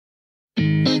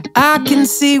I can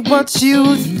see what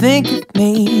you think of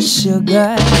me,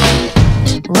 sugar.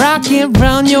 Rocking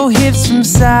round your hips from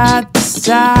side to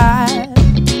side.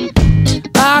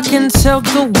 I can tell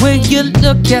the way you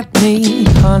look at me,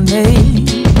 honey,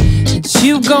 that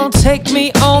you gon' take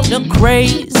me on a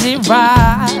crazy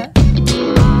ride.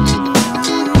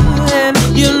 And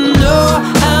you know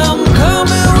I'm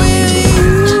coming with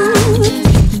you.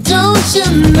 Don't you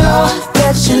know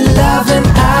that you're loving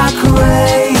I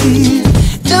crave?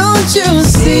 Don't you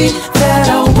see that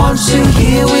I want you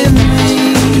here with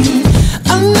me?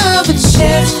 Another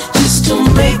chance just to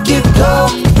make it go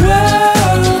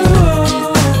round,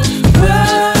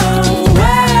 round,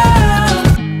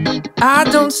 round. I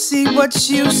don't see what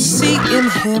you see in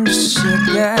him,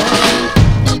 sugar.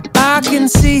 I can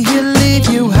see he'll leave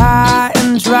you high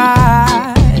and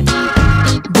dry.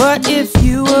 But if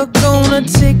you were gonna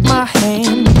take my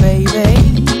hand,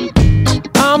 baby,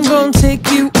 I'm gonna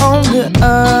take you on the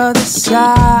other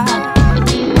side.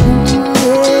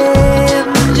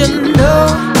 And you know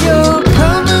you're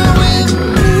coming with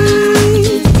me.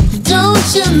 Don't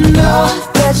you know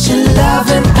that you're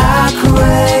loving I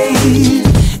crave?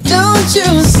 Don't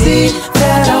you see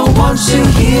that I want you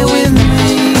here with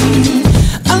me?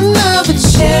 Another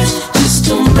chance just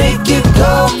to make it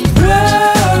go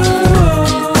round,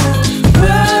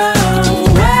 round,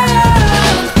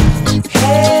 round.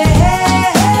 Hey,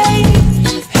 hey,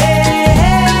 hey, hey,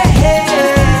 hey,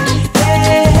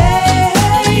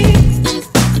 hey.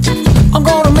 I'm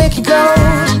gonna make it go.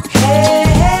 Hey,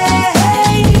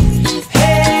 hey,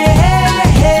 hey,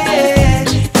 hey,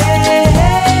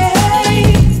 hey.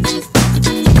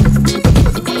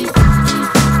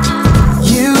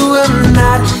 You are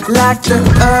not like the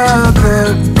other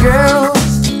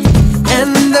girls,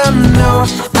 and I know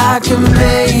I can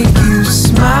make you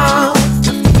smile.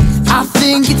 I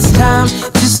think it's time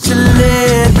just to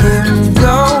let him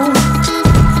go,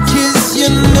 'cause you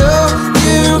know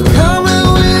you're coming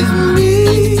with me.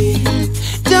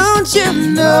 Don't you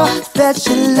know that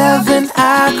you're loving I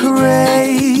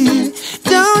crave?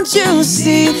 Don't you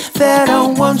see that I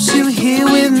want you here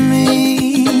with me?